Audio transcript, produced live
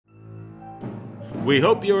We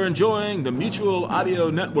hope you're enjoying the Mutual Audio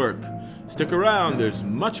Network. Stick around, there's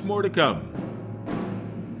much more to come.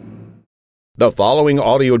 The following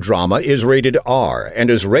audio drama is rated R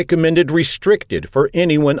and is recommended restricted for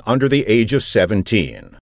anyone under the age of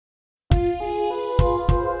 17.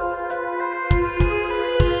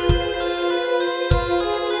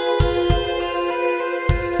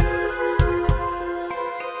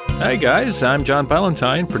 Hi guys, I'm John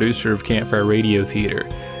Ballantyne, producer of Campfire Radio Theater.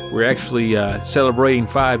 We're actually celebrating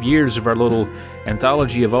 5 years of our little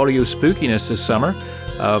anthology of audio spookiness this summer.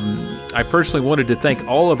 I personally wanted to thank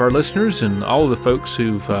all of our listeners and all of the folks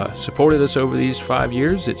who've supported us over these 5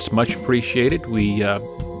 years. It's much appreciated. We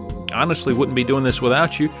honestly wouldn't be doing this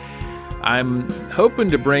without you. I'm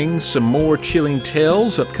hoping to bring some more chilling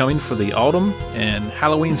tales upcoming for the autumn and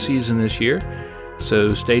Halloween season this year.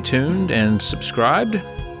 So stay tuned and subscribed.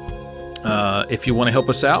 If you want to help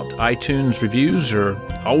us out, iTunes reviews are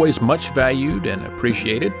always much valued and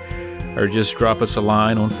appreciated. Or just drop us a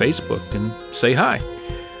line on Facebook and say hi.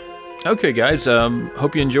 Okay, guys,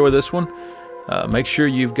 hope you enjoy this one. Make sure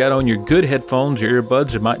you've got on your good headphones, your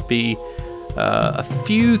earbuds. There might be a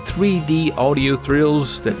few 3D audio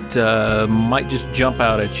thrills that might just jump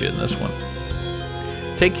out at you in this one.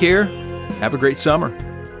 Take care. Have a great summer.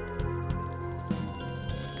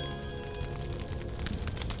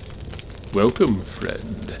 Welcome,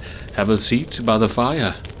 friend. Have a seat by the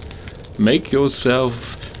fire. Make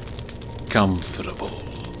yourself comfortable.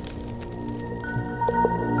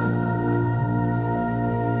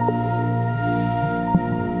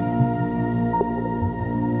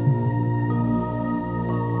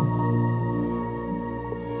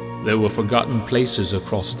 There were forgotten places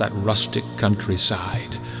across that rustic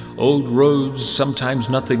countryside. Old roads, sometimes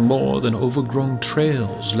nothing more than overgrown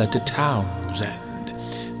trails, led to towns and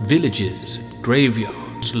villages and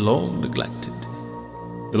graveyards long neglected.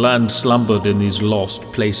 The land slumbered in these lost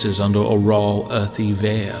places under a raw, earthy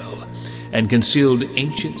veil and concealed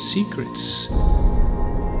ancient secrets,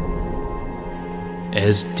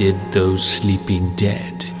 as did those sleeping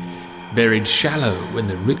dead, buried shallow in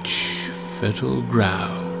the rich, fertile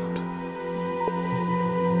ground.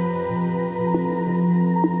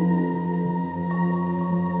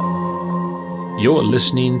 You're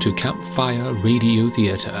listening to Campfire Radio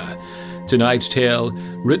Theater. Tonight's tale,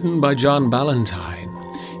 written by John Ballantyne,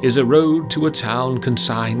 is a road to a town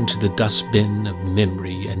consigned to the dustbin of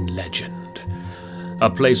memory and legend. A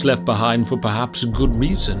place left behind for perhaps good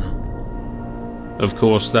reason. Of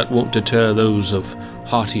course, that won't deter those of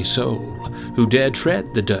hearty soul who dare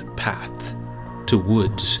tread the dirt path to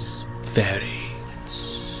Woods Ferry.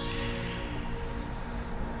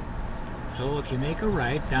 So if you make a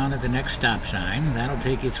right down at the next stop sign, that'll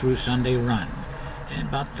take you through Sunday Run. And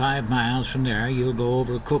about 5 miles from there, you'll go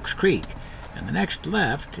over Cook's Creek. And the next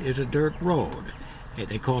left is a dirt road.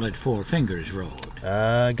 They call it Four Fingers Road.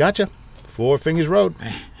 Gotcha. Four Fingers Road.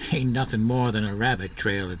 Ain't nothing more than a rabbit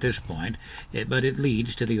trail at this point, but it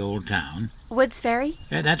leads to the old town. Woods Ferry?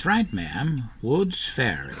 That's right, ma'am. Woods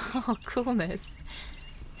Ferry. Oh, coolness.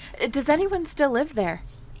 Does anyone still live there?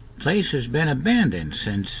 Place has been abandoned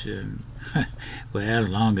since, well,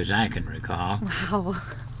 long as I can recall. Wow.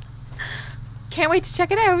 Can't wait to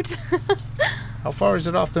check it out. How far is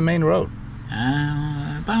it off the main road?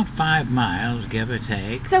 About 5 miles, give or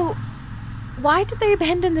take. So, why did they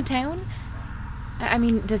abandon the town? I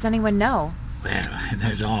mean, does anyone know? Well,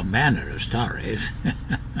 there's all manner of stories.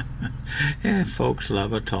 Yeah, folks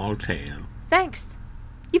love a tall tale. Thanks.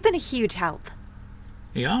 You've been a huge help.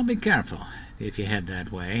 Y'all be careful if you head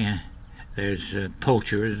that way. There's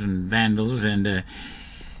poachers and vandals and,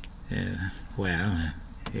 well,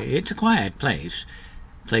 it's a quiet place.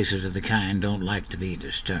 Places of the kind don't like to be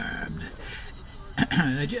disturbed.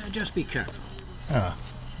 Just be careful.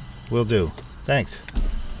 Will do. Thanks.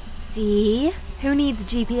 See? Who needs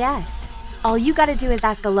GPS? All you gotta do is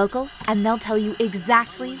ask a local, and they'll tell you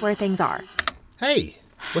exactly where things are. Hey,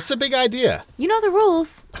 what's the big idea? You know the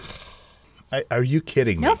rules. Are you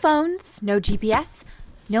kidding me? No phones, no GPS,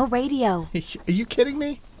 no radio. Are you kidding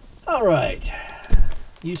me? All right.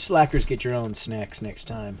 You slackers get your own snacks next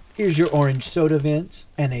time. Here's your orange soda, Vince,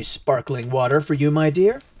 and a sparkling water for you, my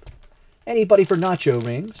dear. Anybody for nacho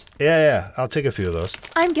rings? Yeah, I'll take a few of those.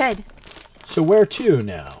 I'm good. So where to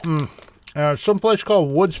now? Someplace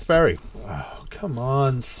called Woods Ferry. Oh, come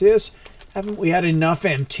on, sis. Haven't we had enough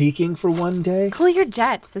antiquing for one day? Cool your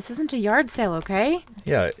jets. This isn't a yard sale, okay?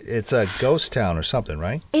 Yeah, it's a ghost town or something,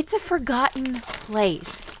 right? It's a forgotten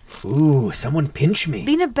place. Ooh, someone pinch me.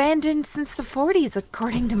 Been abandoned since the 40s,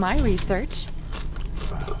 according to my research.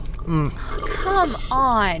 Come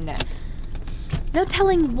on. No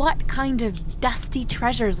telling what kind of dusty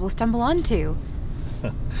treasures we'll stumble onto.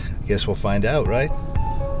 Guess we'll find out, right?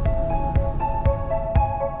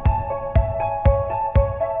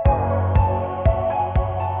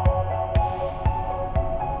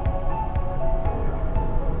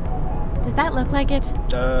 Does that look like it?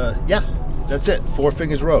 Yeah. That's it. Four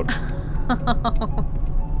Fingers Road.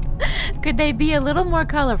 Could they be a little more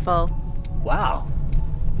colorful? Wow.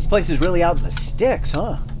 This place is really out in the sticks,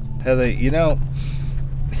 huh? Heather, you're not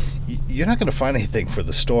going to find anything for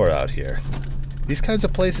the store out here. These kinds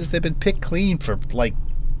of places, they've been picked clean for,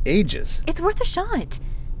 ages. It's worth a shot.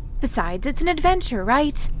 Besides, it's an adventure,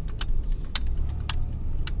 right?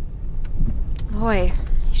 Boy,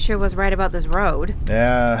 he sure was right about this road.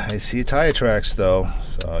 Yeah, I see tire tracks, though,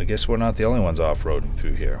 so I guess we're not the only ones off-roading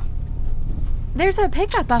through here. There's a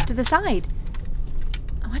pickup off to the side.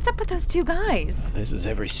 What's up with those two guys? This is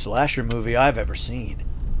every slasher movie I've ever seen.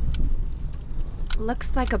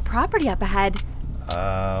 Looks like a property up ahead.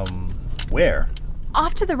 Where?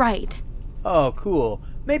 Off to the right. Oh, cool.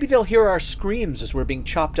 Maybe they'll hear our screams as we're being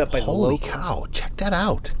chopped up by the Holy locals. cow, check that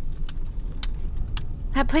out.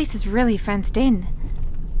 That place is really fenced in.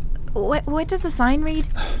 What does the sign read?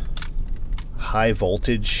 High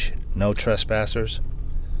voltage, no trespassers.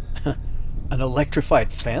 An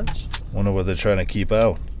electrified fence? Wonder what they're trying to keep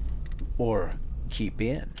out. Or keep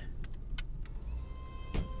in?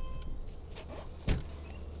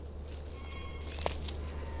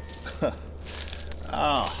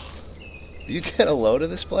 Oh. You get a load of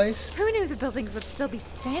this place? Who knew the buildings would still be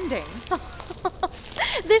standing?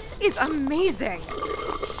 This is amazing.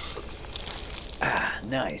 Ah,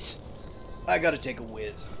 nice. I gotta take a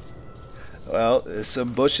whiz. Well, there's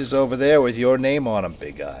some bushes over there with your name on them,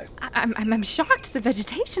 big guy. I'm shocked the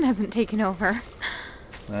vegetation hasn't taken over.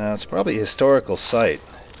 It's probably a historical site.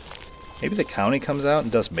 Maybe the county comes out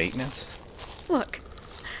and does maintenance? Look,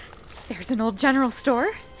 there's an old general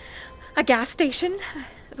store, a gas station,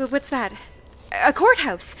 what's that? A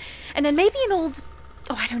courthouse, and then maybe an old,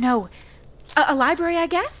 I don't know, a library, I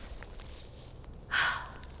guess?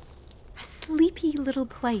 A sleepy little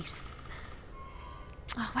place.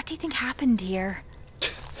 Oh, what do you think happened here?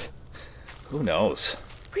 Who knows?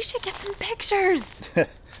 We should get some pictures.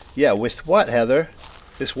 Yeah, with what, Heather?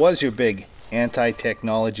 This was your big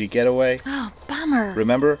anti-technology getaway. Oh, bummer.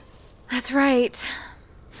 Remember? That's right.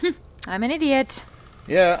 I'm an idiot.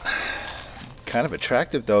 Yeah. Kind of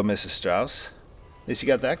attractive, though, Mrs. Strauss. At least you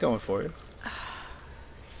got that going for you.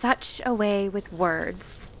 Such a way with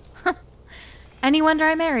words. Any wonder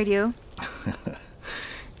I married you?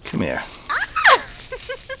 Come here.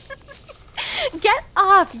 Get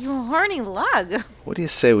off, you horny lug. What do you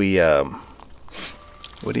say we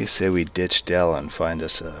ditch Della and find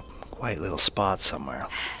us a quiet little spot somewhere?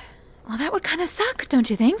 Well, that would kind of suck, don't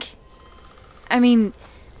you think? I mean,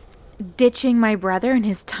 ditching my brother in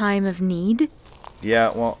his time of need?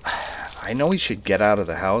 Yeah, well, I know we should get out of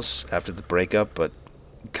the house after the breakup, but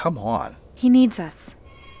come on. He needs us.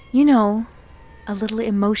 You know, a little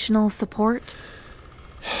emotional support.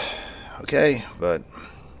 Okay, but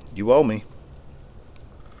you owe me.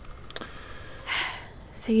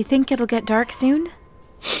 So you think it'll get dark soon?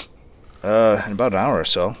 In about an hour or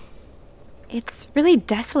so. It's really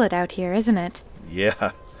desolate out here, isn't it?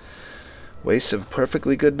 Yeah. Waste of a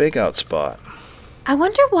perfectly good makeout spot. I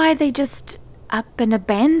wonder why they just up and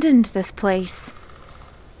abandoned this place.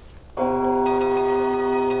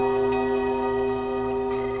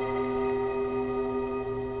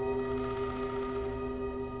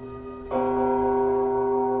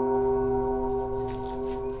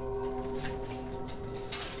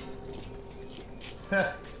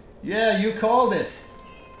 Yeah, you called it.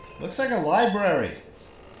 Looks like a library.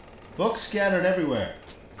 Books scattered everywhere.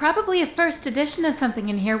 Probably a first edition of something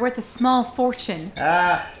in here worth a small fortune.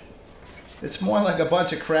 It's more like a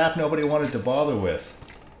bunch of crap nobody wanted to bother with.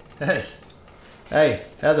 Hey,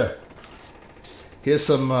 Heather. Here's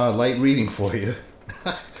some light reading for you.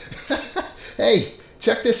 Hey,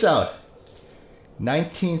 check this out.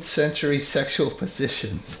 19th century sexual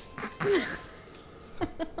positions.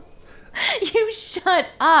 You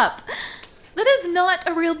shut up. That is not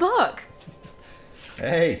a real book.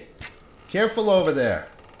 Hey, careful over there.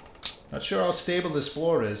 Not sure how stable this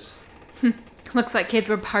floor is. Looks like kids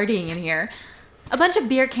were partying in here. A bunch of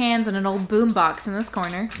beer cans and an old boombox in this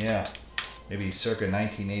corner. Yeah, maybe circa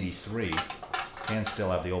 1983. Cans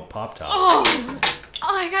still have the old pop top. Oh,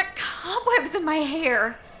 I got cobwebs in my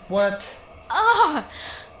hair. What? Oh,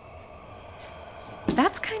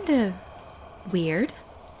 that's kind of weird.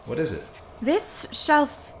 What is it? This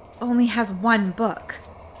shelf only has one book.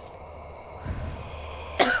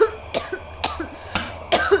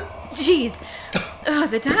 Jeez. Oh,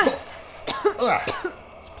 the dust.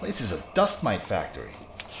 It's Place is a dust mite factory.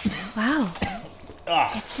 Wow.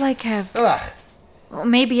 It's like a... Ugh. well,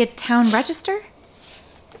 maybe a town register?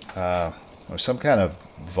 Or some kind of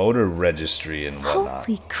voter registry and whatnot.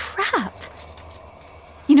 Holy crap.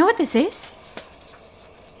 You know what this is?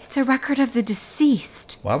 It's a record of the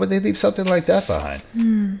deceased. Why would they leave something like that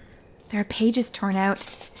behind? There are pages torn out.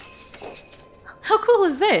 How cool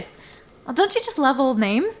is this? Well, don't you just love old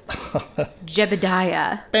names?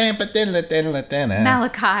 Jebediah.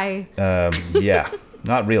 Malachi. Yeah,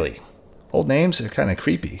 not really. Old names are kind of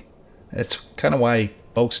creepy. That's kind of why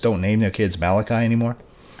folks don't name their kids Malachi anymore.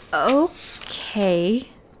 Okay.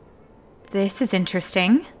 This is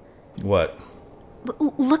interesting. What?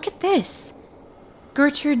 Look at this.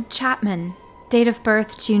 Gertrude Chapman. Date of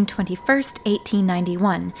birth June 21st,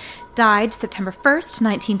 1891. Died September 1st,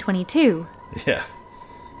 1922. Yeah.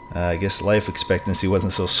 I guess life expectancy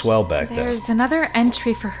wasn't so swell back then. There's another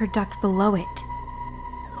entry for her death below it.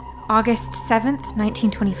 August 7th,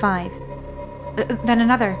 1925. Then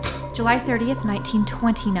another. July 30th,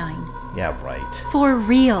 1929. Yeah, right. For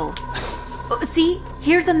real. See,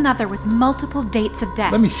 here's another with multiple dates of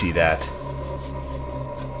death. Let me see that.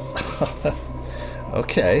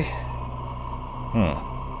 Okay.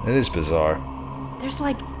 It is bizarre. There's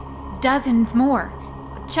like dozens more.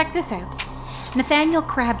 Check this out. Nathaniel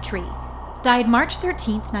Crabtree. Died March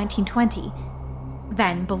 13th, 1920.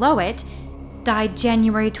 Then, below it, died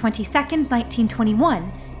January 22nd,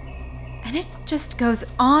 1921. And it just goes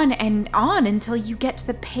on and on until you get to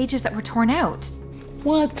the pages that were torn out.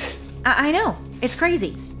 What? I know. It's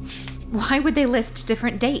crazy. Why would they list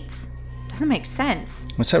different dates? Doesn't make sense.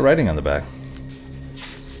 What's that writing on the back?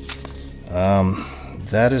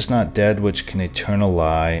 That is not dead which can eternal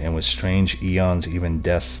lie, and with strange eons even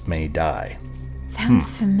death may die.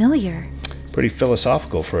 Sounds familiar. Pretty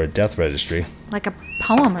philosophical for a death registry. Like a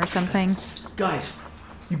poem or something. Guys,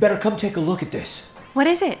 you better come take a look at this. What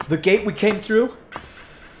is it? The gate we came through?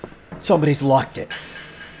 Somebody's locked it.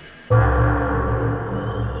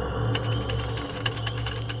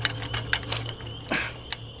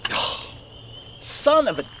 Son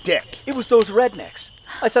of a dick! It was those rednecks.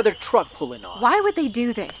 I saw their truck pulling off. Why would they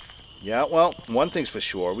do this? Yeah, well, one thing's for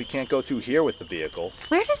sure. We can't go through here with the vehicle.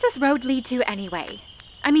 Where does this road lead to anyway?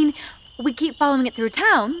 I mean, we keep following it through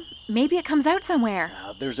town. Maybe it comes out somewhere.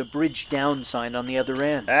 There's a bridge down sign on the other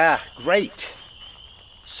end. Ah, great.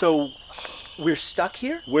 So, we're stuck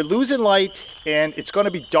here? We're losing light, and it's going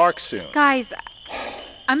to be dark soon. Guys,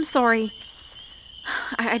 I'm sorry.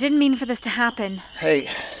 I didn't mean for this to happen. Hey,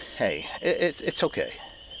 it's okay.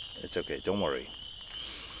 It's okay, don't worry.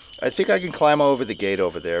 I think I can climb over the gate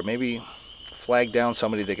over there. Maybe flag down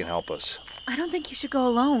somebody that can help us. I don't think you should go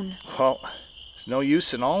alone. Well, there's no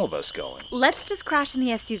use in all of us going. Let's just crash in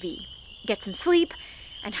the SUV, get some sleep,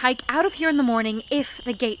 and hike out of here in the morning if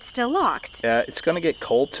the gate's still locked. Yeah, it's going to get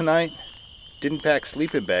cold tonight. Didn't pack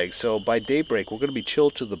sleeping bags, so by daybreak we're going to be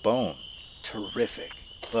chilled to the bone. Terrific.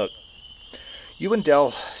 Look, you and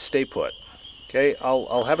Del stay put. Okay,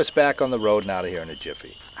 I'll have us back on the road and out of here in a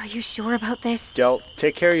jiffy. Are you sure about this? Del,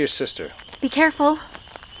 take care of your sister. Be careful.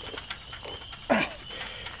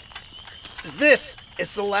 This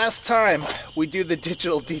is the last time we do the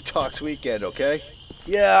digital detox weekend, okay?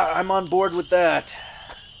 Yeah, I'm on board with that.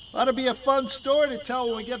 Ought to be a fun story to tell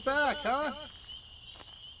when we get back, huh?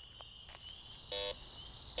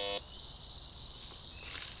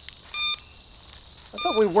 I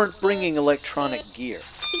thought we weren't bringing electronic gear.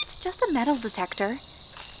 It's just a metal detector.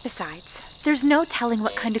 Besides, there's no telling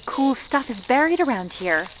what kind of cool stuff is buried around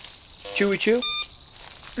here. Chewy chew?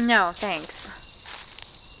 No, thanks.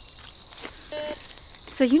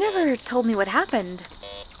 So you never told me what happened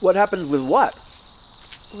What happened with what?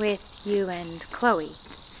 with you and Chloe.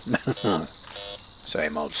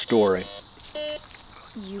 Same old story.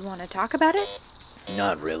 You want to talk about it?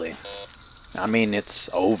 Not really. I mean, it's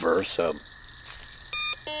over, so...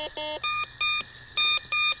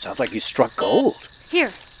 Sounds like you struck gold.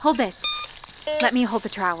 Here, hold this. Let me hold the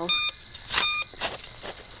trowel.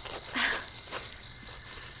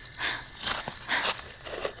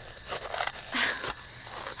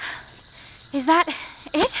 Is that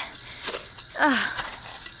it?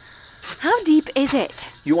 How deep is it?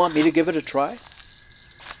 You want me to give it a try?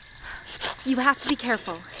 You have to be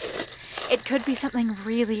careful. It could be something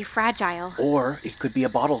really fragile. Or it could be a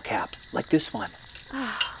bottle cap, like this one.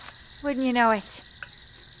 Wouldn't you know it?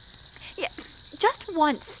 Yeah, just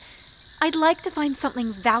once. I'd like to find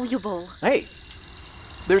something valuable. Hey,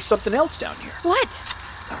 there's something else down here. What?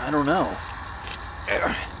 I don't know.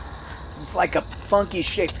 It's like a funky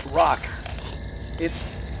shaped rock.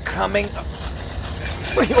 It's coming.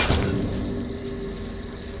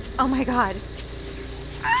 Oh my god.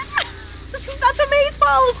 That's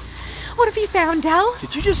amazeballs! What have you found, Del?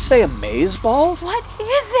 Did you just say amazeballs? What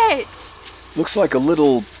is it? Looks like a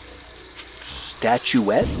little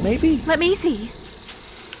statuette, maybe? Let me see.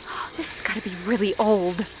 Oh, this has got to be really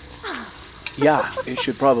old. Yeah, it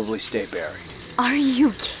should probably stay buried. Are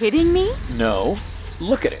you kidding me? No.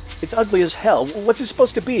 Look at it. It's ugly as hell. What's it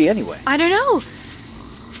supposed to be, anyway? I don't know.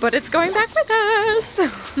 But it's going back with us.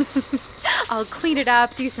 I'll clean it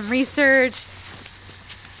up, do some research.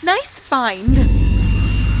 Nice find.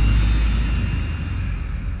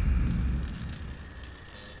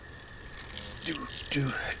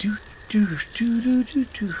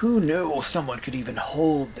 Who knew someone could even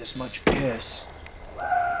hold this much piss?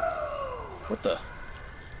 What the?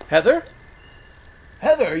 Heather?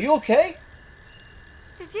 Heather, are you okay?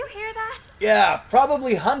 Did you hear that? Yeah,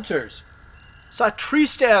 probably hunters. Saw tree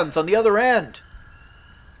stands on the other end.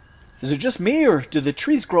 Is it just me, or do the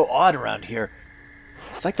trees grow odd around here?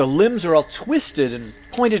 It's like the limbs are all twisted and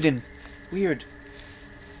pointed in weird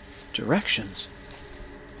directions.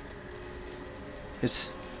 Is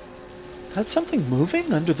that something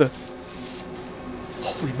moving under the...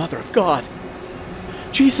 Holy Mother of God!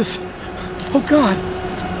 Jesus! Oh God!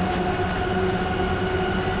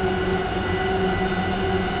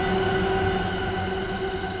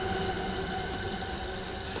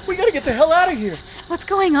 We gotta get the hell out of here! What's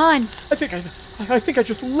going on? I think I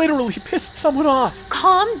just literally pissed someone off.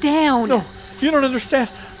 Calm down. No, you don't understand.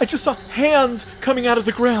 I just saw hands coming out of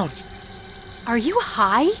the ground. Are you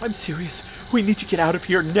high? I'm serious. We need to get out of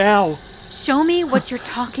here now. Show me what you're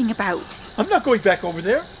talking about. I'm not going back over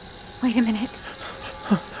there. Wait a minute.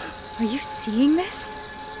 Are you seeing this?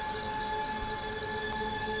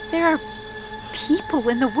 There are people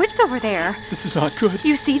in the woods over there. This is not good.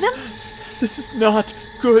 You see them? This is not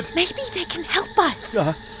good. Maybe they can help us.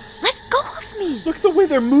 Let go of me. Look at the way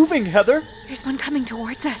they're moving, Heather. There's one coming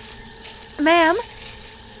towards us. Ma'am,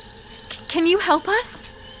 can you help us?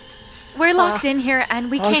 We're locked in here and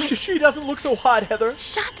we can't... She doesn't look so hot, Heather.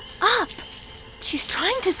 Shut up. She's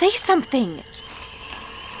trying to say something.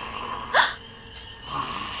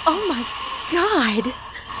 Oh my God.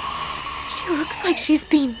 She looks like she's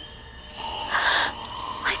been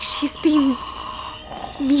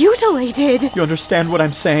mutilated. You understand what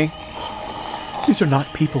I'm saying? These are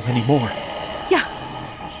not people anymore. Yeah.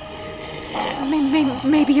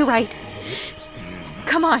 Maybe you're right.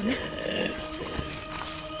 Come on.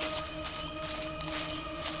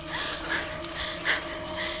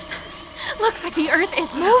 Looks like the earth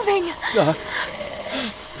is moving.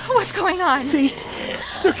 What's going on? See?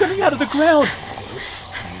 They're coming out of the ground.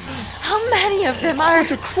 How many of them are...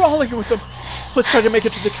 They're crawling with them. Let's try to make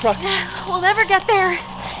it to the truck. We'll never get there.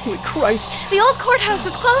 Holy Christ. The old courthouse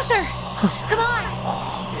is closer. Come on.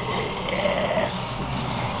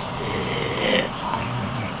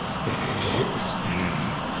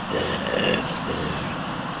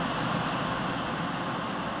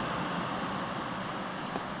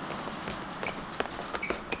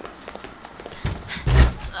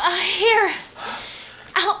 Here.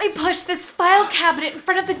 Help me push this file cabinet in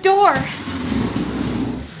front of the door.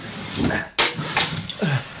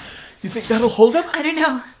 You think that'll hold him? I don't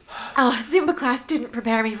know. Oh, Zumba class didn't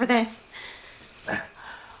prepare me for this.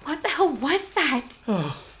 What the hell was that?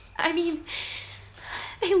 Oh. I mean,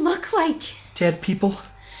 they look like... Dead people?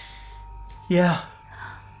 Yeah.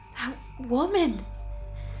 That woman.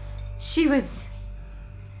 She was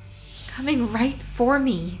coming right for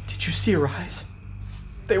me. Did you see her eyes?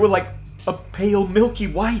 They were like a pale, milky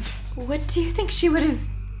white. What do you think she would have...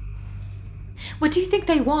 What do you think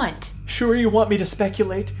they want? Sure you want me to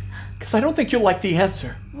speculate? Because I don't think you'll like the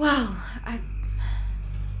answer. Well,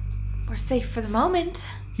 we're safe for the moment.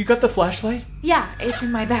 You got the flashlight? Yeah, it's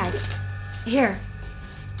in my bag. Here.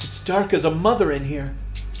 It's dark as a mother in here.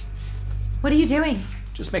 What are you doing?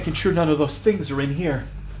 Just making sure none of those things are in here.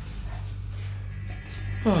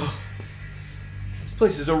 Oh. This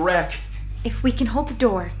place is a wreck. If we can hold the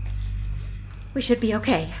door, we should be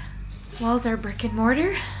okay. Walls are brick and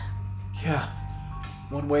mortar. Yeah.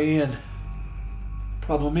 One way in.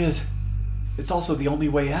 Problem is, it's also the only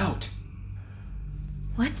way out.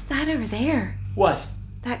 What's that over there? What?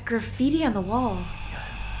 That graffiti on the wall.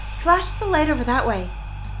 Flash the light over that way.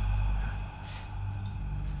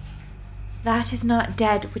 That is not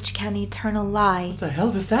dead which can eternal lie. What the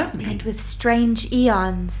hell does that mean? And with strange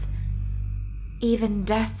eons, even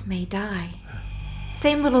death may die.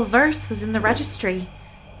 Same little verse was in the registry.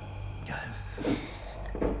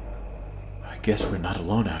 I guess we're not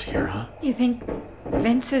alone out here, huh? You think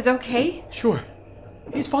Vince is okay? Sure.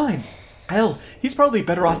 He's fine. Hell, he's probably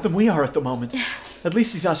better off than we are at the moment. At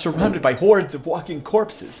least he's not surrounded by hordes of walking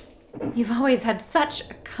corpses. You've always had such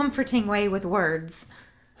a comforting way with words.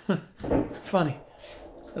 Funny.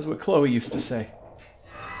 That's what Chloe used to say.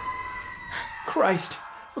 Christ,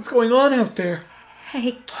 what's going on out there?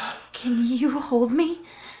 Hey, can you hold me?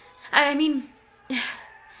 I mean,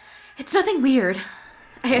 it's nothing weird.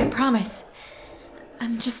 I promise.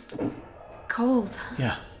 I'm just cold.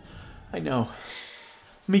 Yeah, I know.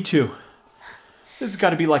 Me too. This has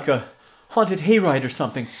got to be like a haunted hayride or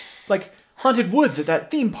something. Like Haunted Woods at that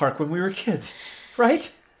theme park when we were kids.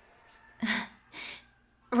 Right?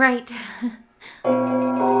 Right.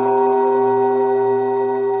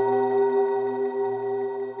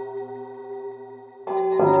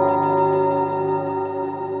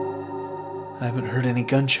 I haven't heard any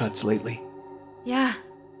gunshots lately. Yeah.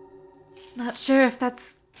 Not sure if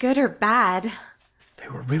that's good or bad. They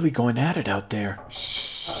were really going at it out there.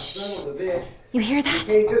 Son of a bitch. You hear that?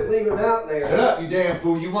 You can't just leave him out there. Shut up, you damn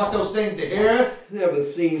fool. You want those things to hear us? Never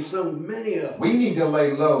seen so many of them. We need to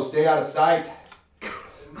lay low. Stay out of sight.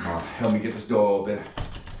 Come on, help me get this door open.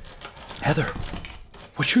 Heather,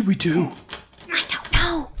 what should we do? I don't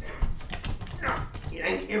know. It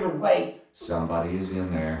ain't every way. Somebody is in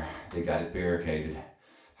there. They got it barricaded.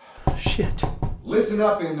 Shit. Listen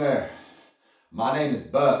up in there. My name is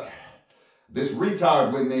Buck. This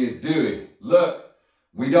retard with me is Dewey. Look,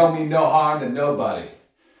 we don't mean no harm to nobody.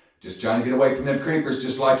 Just trying to get away from them creepers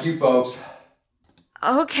just like you folks.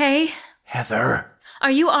 Okay. Heather.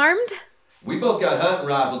 Are you armed? We both got hunting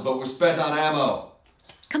rifles, but we're spent on ammo.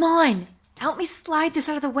 Come on. Help me slide this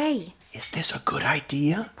out of the way. Is this a good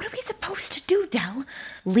idea? What are we supposed to do, Del?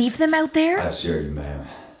 Leave them out there? I assure you, ma'am,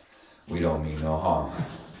 we don't mean no harm.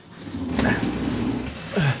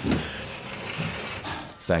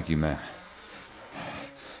 Thank you, ma'am.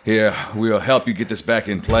 Here, we'll help you get this back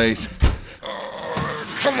in place.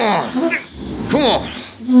 Come on! Come on!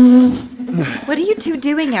 What are you two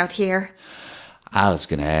doing out here? I was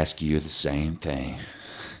gonna ask you the same thing.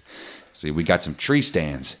 See, we got some tree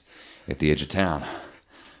stands at the edge of town.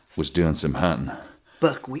 Was doing some hunting.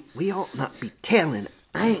 Buck, we ought not be telling.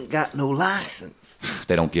 I ain't got no license.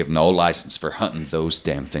 They don't give no license for hunting those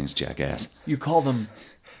damn things, jackass. You call them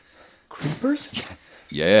creepers?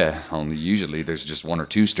 Yeah, only usually there's just one or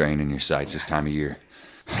two straying in your sights this time of year.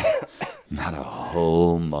 Not a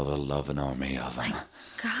whole mother-loving army of them.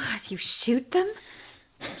 God, you shoot them?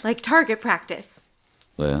 Like target practice.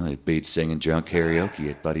 Well, it beats singing drunk karaoke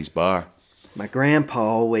at Buddy's bar. My grandpa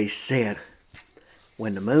always said,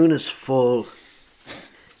 when the moon is full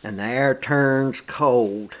and the air turns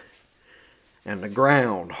cold and the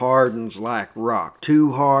ground hardens like rock,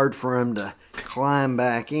 too hard for him to climb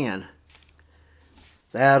back in,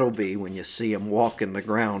 that'll be when you see him walking the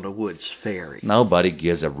ground of Woods Ferry. Nobody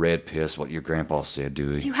gives a red piss what your grandpa said, do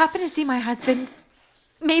Do he? you happen to see my husband?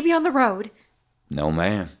 Maybe on the road. No,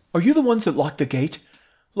 ma'am. Are you the ones that locked the gate?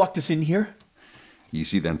 Locked us in here? You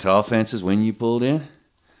see them tall fences when you pulled in?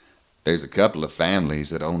 There's a couple of families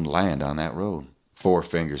that own land on that road. Four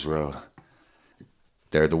Fingers Road.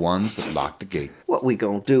 They're the ones that locked the gate. What we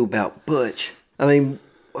gonna do about Butch? I mean,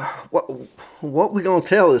 what we gonna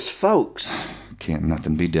tell his folks? Can't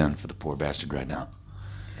nothing be done for the poor bastard right now.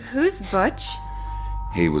 Who's Butch?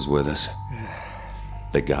 He was with us.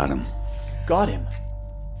 They got him. Got him?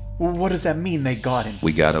 Well, what does that mean, they got him?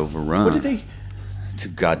 We got overrun. What did they... Too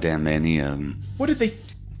goddamn many of them. What did they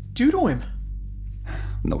do to him?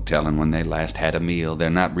 No telling when they last had a meal. They're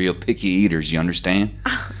not real picky eaters, you understand?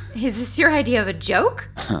 Is this your idea of a joke?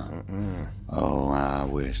 Oh, I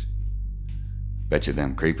wish. Betcha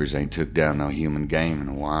them creepers ain't took down no human game in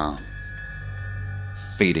a while.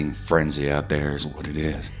 Feeding frenzy out there is what it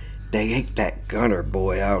is. They ate that Gunner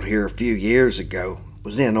boy out here a few years ago.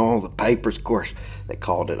 Was in all the papers. Of course, they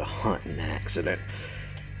called it a hunting accident.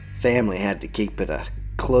 Family had to keep it a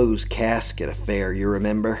closed casket affair, you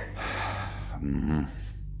remember? Mm-hmm.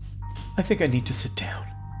 I think I need to sit down.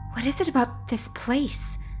 What is it about this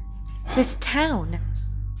place? This town?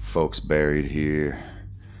 Folks buried here.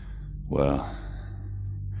 Well,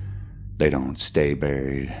 they don't stay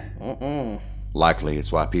buried. Likely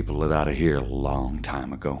it's why people lit out of here a long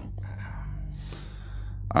time ago.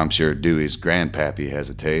 I'm sure Dewey's grandpappy has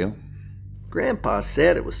a tale. Grandpa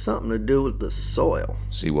said it was something to do with the soil.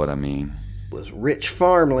 See what I mean? It was rich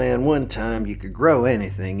farmland one time. You could grow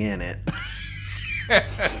anything in it.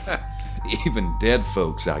 Even dead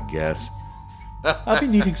folks, I guess. I'll be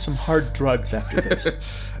needing some hard drugs after this.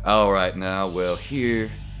 All right now, well, here's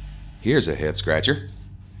a head scratcher.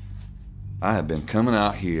 I have been coming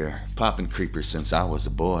out here, popping creepers since I was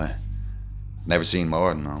a boy. Never seen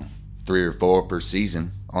more than 3 or 4 per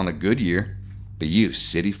season on a good year. But you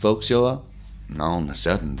city folks show up, and all of a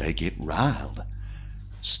sudden they get riled.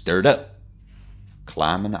 Stirred up.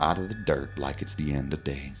 Climbing out of the dirt like it's the end of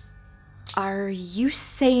days. Are you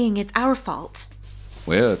saying it's our fault?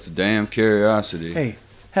 Well, it's a damn curiosity. Hey,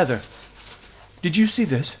 Heather, did you see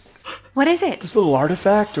this? What is it? This little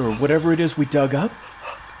artifact or whatever it is we dug up?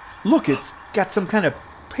 Look, it's got some kind of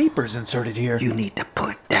papers inserted here. You need to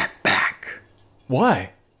put that back.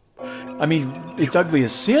 Why? I mean, it's ugly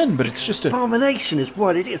as sin, but it's just a... Abomination is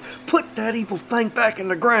what it is. Put that evil thing back in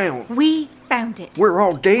the ground. We found it. We're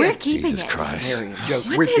all dead. We're keeping Jesus it. Christ. Mary and Joe,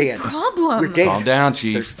 What's we're his dead. problem? We're dead. Calm down, There's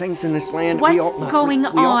Chief. things in this land What's we ought not, going we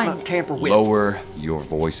ought on? not tamper with. Lower your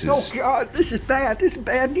voices. Oh, God, this is bad. This is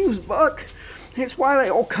bad news, Buck. It's why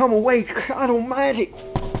they all come away. God almighty.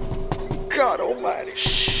 God almighty.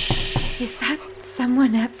 Is that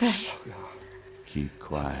someone at the... Keep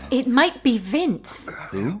quiet. It might be Vince.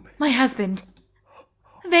 Who? My husband.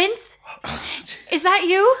 Vince? Is that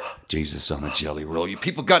you? Jesus on a jelly roll. You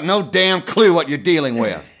people got no damn clue what you're dealing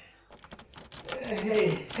with.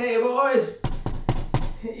 Hey, boys.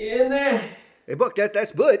 You in there? Hey, Buck,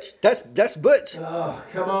 that's Butch. That's Butch. Oh,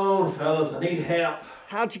 come on, fellas. I need help.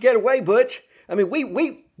 How'd you get away, Butch? I mean,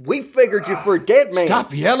 we figured you for a dead man.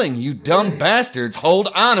 Stop yelling, you dumb bastards. Hold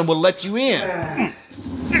on and we'll let you in.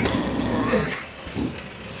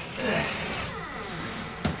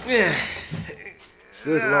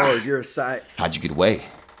 Good Lord, you're a sight. How'd you get away?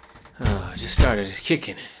 Oh, I just started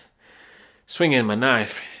kicking, swinging my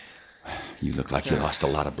knife. You look like you lost a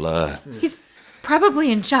lot of blood. He's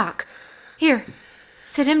probably in shock. Here,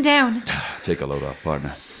 sit him down. Take a load off,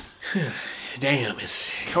 partner. Damn,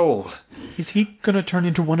 it's cold. Is he gonna turn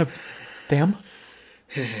into one of them?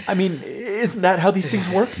 I mean, isn't that how these things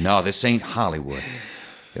work? No, this ain't Hollywood.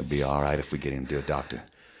 He'll be all right if we get him to a doctor.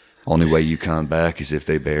 Only way you come back is if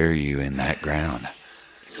they bury you in that ground.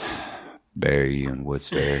 Bury you in Woods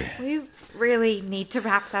Ferry. We really need to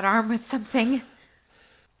wrap that arm with something.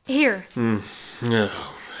 Here. No.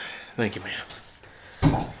 Thank you, ma'am.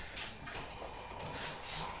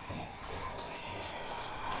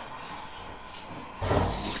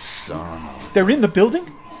 Oh, son. They're in the building?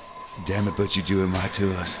 Damn it, but you doing right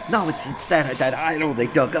to us. No, it's that idol they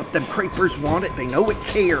dug up. Them creepers want it. They know it's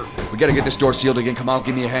here. We gotta get this door sealed again. Come on,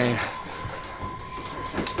 give me a hand.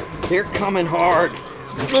 They're coming hard.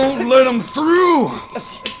 Don't let them through!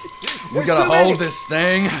 We gotta hold this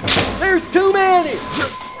thing. There's too many!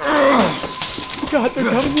 God,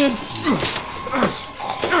 they're coming in.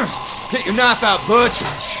 Get your knife out, Butch.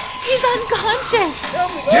 He's unconscious.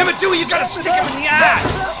 Damn it, Dewey, you gotta stick him in the eye.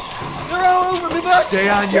 They're all over me, Buck. Stay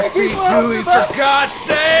on your Keep feet, off Dewey, me, for Buck. God's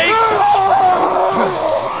sakes!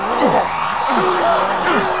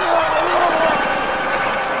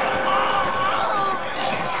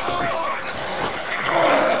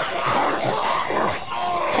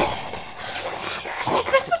 Is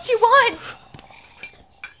this what you want?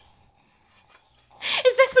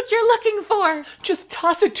 Is this what you're looking for? Just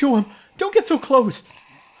toss it to him. Don't get so close.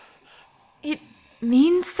 It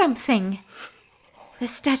means something. The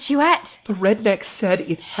statuette. The redneck said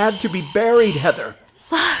it had to be buried, Heather.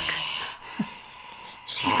 Look.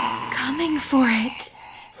 She's coming for it.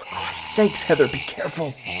 For Christ's sakes, Heather, be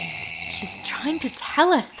careful. She's trying to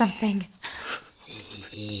tell us something.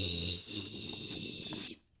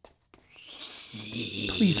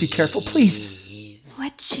 Please be careful, please.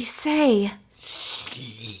 What'd she say?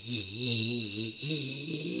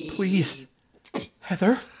 Please.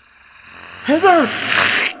 Heather? Heather!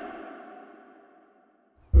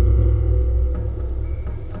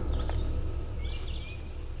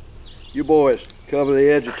 You boys, cover the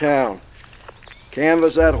edge of town.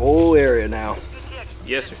 Canvass that whole area now.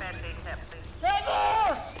 Yes, sir.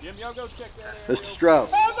 Mr.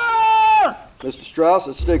 Strauss. Mr. Strauss,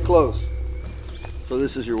 let's stay close. So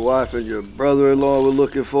this is your wife and your brother-in-law we're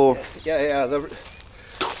looking for? Yeah,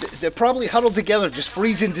 they're probably huddled together, just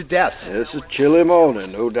freezing to death. It's a chilly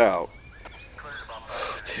morning, no doubt.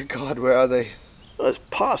 Dear God, where are they? Well, it's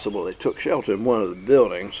possible they took shelter in one of the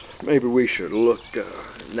buildings. Maybe we should look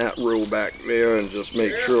in that row back there and just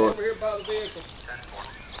make sure. Over here by the vehicle.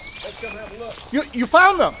 Let's come have a look. You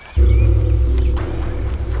found them!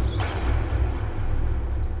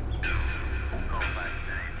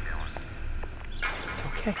 It's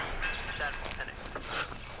okay.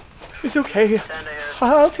 It's okay.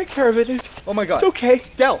 I'll take care of it. Oh my God. It's okay.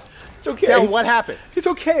 Del! It's okay. Del, what happened? It's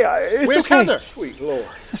okay. It's Where's okay. Heather? Sweet Lord,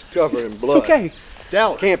 it's covered in blood. It's okay.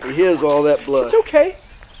 Del! Can't be his, all that blood. It's okay.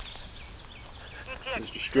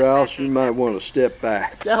 Mr. Strauss, you might want to step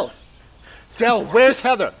back. Del! Del, where's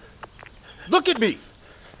Heather? Look at me!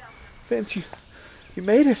 Vince, you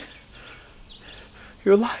made it.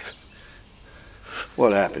 You're alive.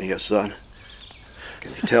 What happened here, son?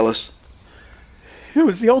 Can you tell us? It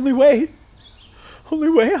was the only way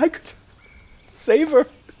I could save her.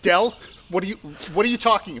 Del, what are you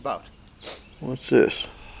talking about? What's this?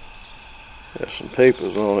 There's some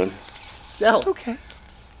papers on it. Del. It's okay.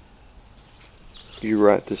 You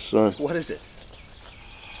write this, son? What is it?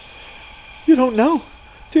 You don't know,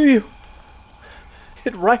 do you?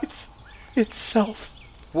 It writes itself.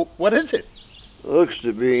 What is it? Looks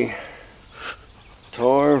to be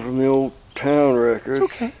torn from the old town records.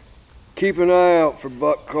 It's okay. Keep an eye out for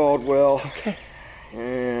Buck Caldwell. It's okay.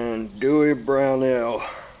 And Dewey Brownell.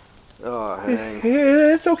 Oh, hang.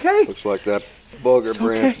 It's okay. Looks like that Bugger It's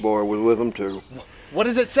Branch okay. boy was with them, too. What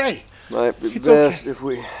does it say? Might be It's best okay. if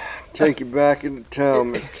we take you back into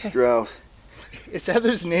town, Mr. Strauss. It's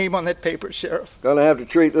Heather's name on that paper, Sheriff. Gonna have to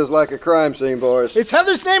treat this like a crime scene, boys. It's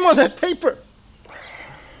Heather's name on that paper.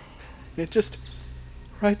 It just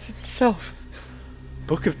writes itself.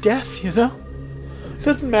 Book of Death, you know?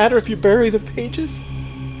 Doesn't matter if you bury the pages.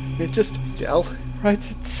 It just Del,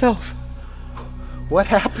 writes itself. what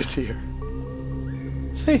happened here?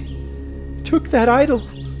 They took that idol.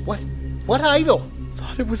 What idol?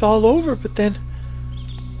 Thought it was all over, but then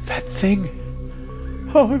that thing.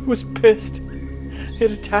 Oh, it was pissed.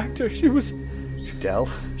 It attacked her. She was Del,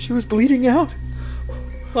 bleeding out.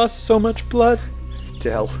 Lost so much blood.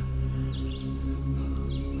 Del.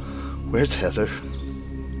 Where's Heather?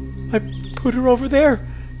 I put her over there,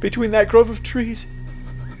 between that grove of trees.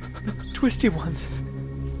 The twisty ones.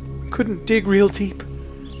 Couldn't dig real deep.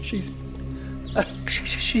 She's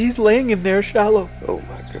laying in there shallow. Oh,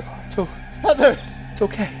 my God. So, Heather! it's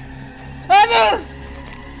okay. Heather!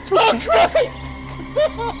 It's okay. Oh, Christ!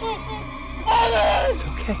 Heather! It's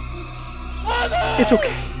okay. It's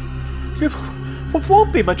okay. It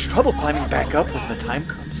won't be much trouble climbing back up when the time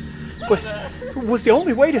comes. But it was the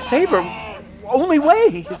only way to save her. Only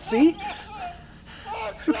way, you see?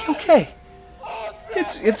 It'll be okay.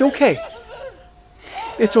 It's okay.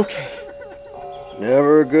 It's okay.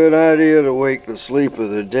 Never a good idea to wake the sleep of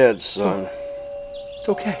the dead, son. It's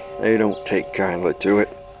okay. They don't take kindly to it.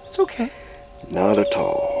 It's okay. Not at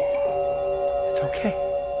all. It's okay.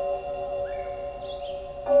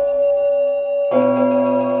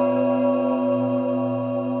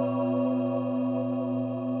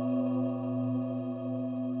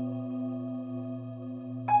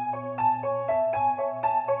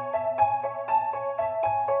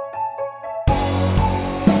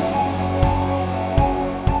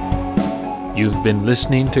 You've been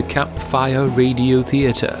listening to Campfire Radio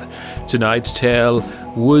Theatre. Tonight's tale,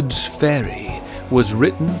 Wood's Fairy, was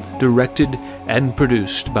written, directed, and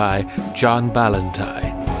produced by John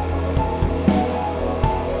Ballantyne.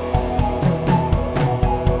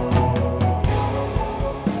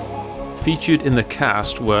 Featured in the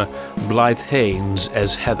cast were Blythe Haynes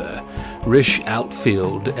as Heather, Rish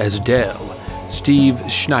Outfield as Dell, Steve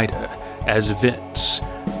Schneider as Vince,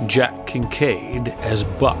 Jack Kincaid as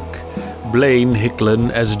Buck, Blaine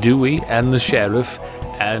Hicklin as Dewey and the Sheriff,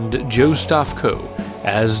 and Joe Stofko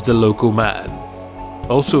as the local man.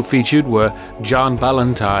 Also featured were John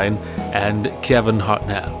Ballantyne and Kevin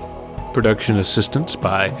Hartnell. Production assistance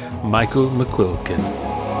by Michael McQuilkin.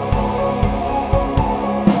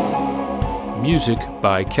 Music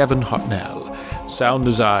by Kevin Hartnell. Sound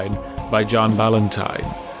design by John Ballantyne.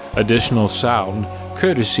 Additional sound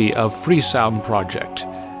courtesy of Free Sound Project.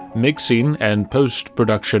 Mixing and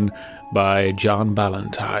post-production by John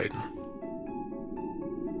Ballantyne.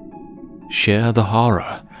 Share the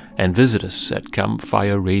horror and visit us at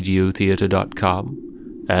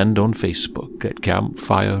CampfireRadioTheatre.com and on Facebook at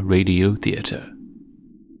Campfire Radio Theatre.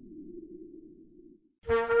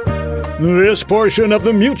 This portion of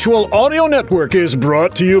the Mutual Audio Network is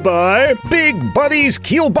brought to you by Big Buddy's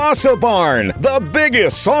Kielbasa Barn, the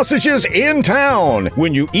biggest sausages in town.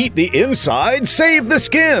 When you eat the inside, save the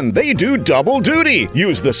skin. They do double duty.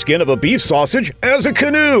 Use the skin of a beef sausage as a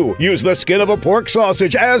canoe. Use the skin of a pork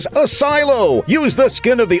sausage as a silo. Use the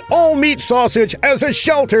skin of the all-meat sausage as a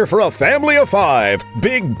shelter for a family of 5.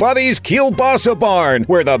 Big Buddy's Kielbasa Barn,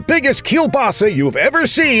 where the biggest kielbasa you've ever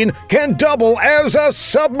seen can double as a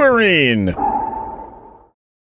submarine.